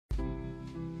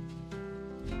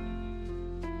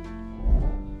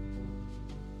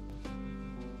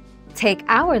Take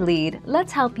our lead,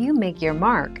 let's help you make your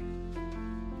mark.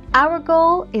 Our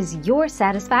goal is your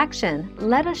satisfaction.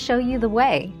 Let us show you the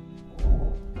way.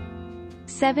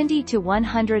 70 to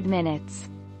 100 minutes.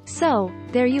 So,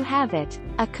 there you have it,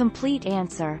 a complete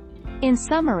answer. In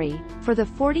summary, for the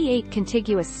 48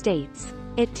 contiguous states,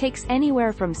 it takes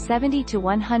anywhere from 70 to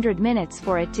 100 minutes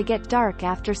for it to get dark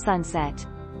after sunset.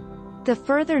 The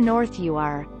further north you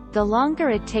are, the longer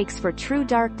it takes for true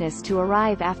darkness to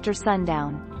arrive after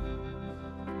sundown.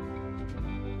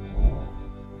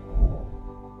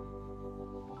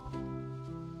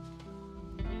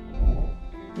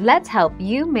 Let's help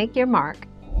you make your mark.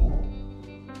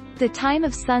 The time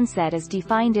of sunset is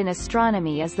defined in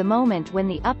astronomy as the moment when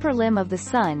the upper limb of the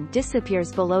sun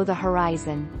disappears below the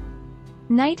horizon.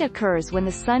 Night occurs when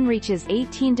the sun reaches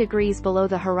 18 degrees below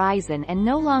the horizon and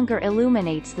no longer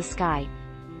illuminates the sky.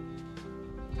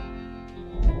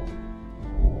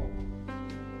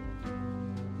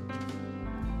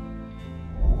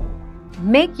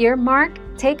 Make your mark,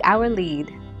 take our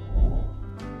lead.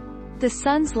 The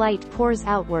sun's light pours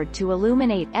outward to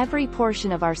illuminate every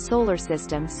portion of our solar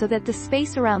system so that the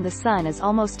space around the sun is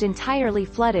almost entirely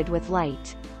flooded with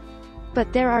light.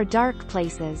 But there are dark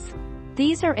places.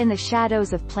 These are in the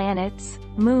shadows of planets,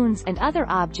 moons and other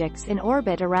objects in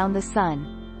orbit around the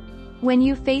sun. When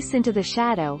you face into the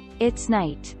shadow, it's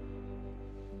night.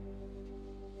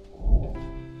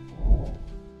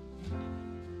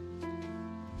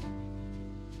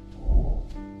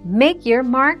 Make your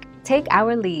mark, take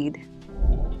our lead.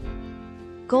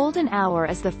 Golden hour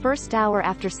is the first hour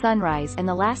after sunrise and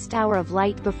the last hour of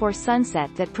light before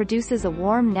sunset that produces a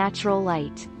warm natural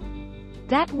light.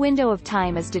 That window of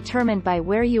time is determined by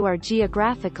where you are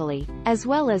geographically, as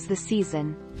well as the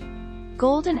season.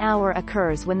 Golden hour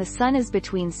occurs when the sun is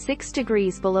between 6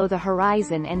 degrees below the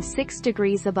horizon and 6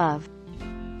 degrees above.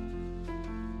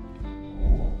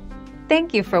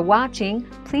 Thank you for watching.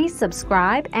 Please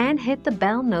subscribe and hit the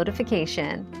bell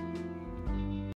notification.